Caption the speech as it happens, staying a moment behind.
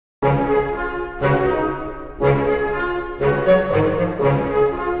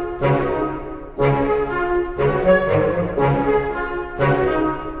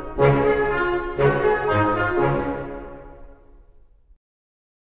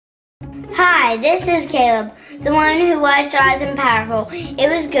Hi, this is Caleb, the one who watched Oz and Powerful.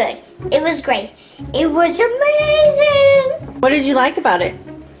 It was good. It was great. It was amazing. What did you like about it?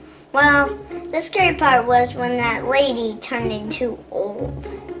 Well, the scary part was when that lady turned into old.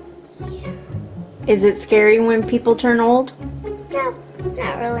 Yeah. Is it scary when people turn old? No,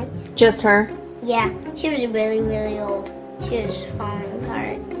 not really. Just her? Yeah, she was really, really old. She was falling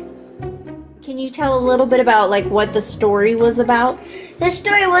apart. Can you tell a little bit about what the story was about? The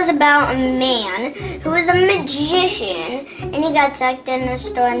story was about a man who was a magician, and he got sucked in a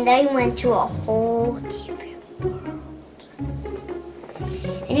storm. They went to a whole different world.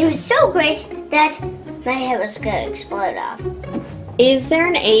 And it was so great that my head was going to explode off. Is there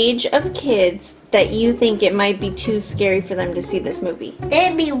an age of kids that you think it might be too scary for them to see this movie?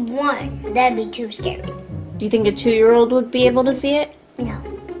 There'd be one. That'd be too scary. Do you think a 2-year-old would be able to see it? No.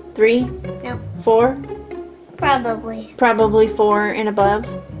 3? No. 4? Probably. Probably 4 and above.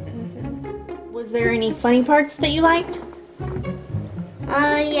 Mm-hmm. Was there any funny parts that you liked?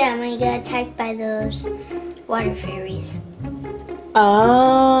 Yeah, when he got attacked by those water fairies.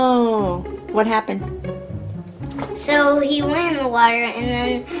 Oh, what happened? So he went in the water,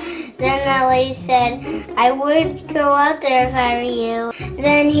 and then that lady said, I would go out there if I were you.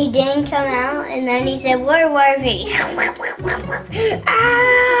 Then he didn't come out, and then he said, what are water fairies?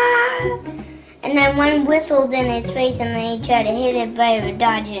 Ah! And then one whistled in his face, and then he tried to hit it, but he would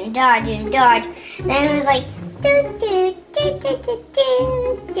dodge and dodge and dodge. Then it was like, do, do, do, do, do,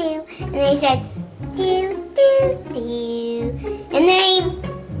 do, do. And then he said, do, do, do. And then he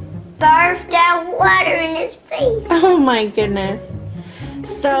barfed out water in his face. Oh my goodness.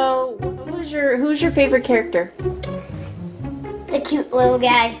 So, who's your favorite character? The cute little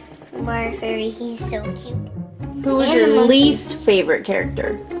guy, water fairy, he's so cute. Who was And your the monkey. least favorite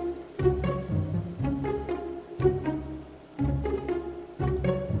character?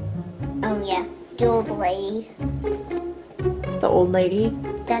 Oh yeah, the old lady. The old lady?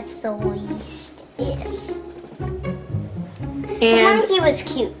 That's the least-ish. The And, monkey was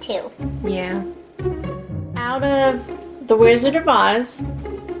cute too. yeah. Out of The Wizard of Oz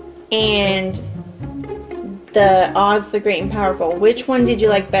and the Oz the Great and Powerful, which one did you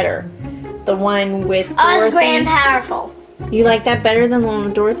like better? The one with Dorothy? Oz Great and Powerful. You like that better than the one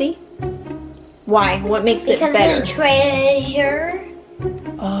with Dorothy? Why? What makes it Because better? of the treasure,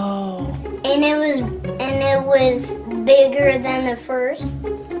 Oh. and it was bigger than the first.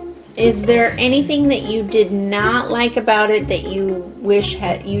 Is there anything that you did not like about it that you wish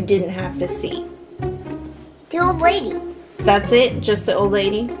you didn't have to see? The old lady. That's it? Just the old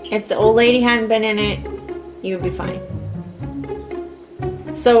lady? If the old lady hadn't been in it, you would be fine.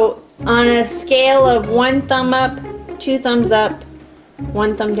 So, on a scale of 1 thumb up, 2 thumbs up,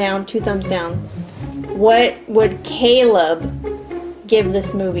 1 thumb down, 2 thumbs down, what would Caleb give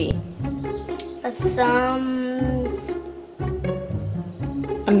this movie? A thumbs.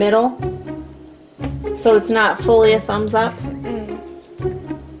 A middle? So it's not fully a thumbs up? Mm.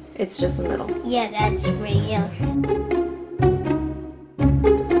 It's just a middle. Yeah, that's regular.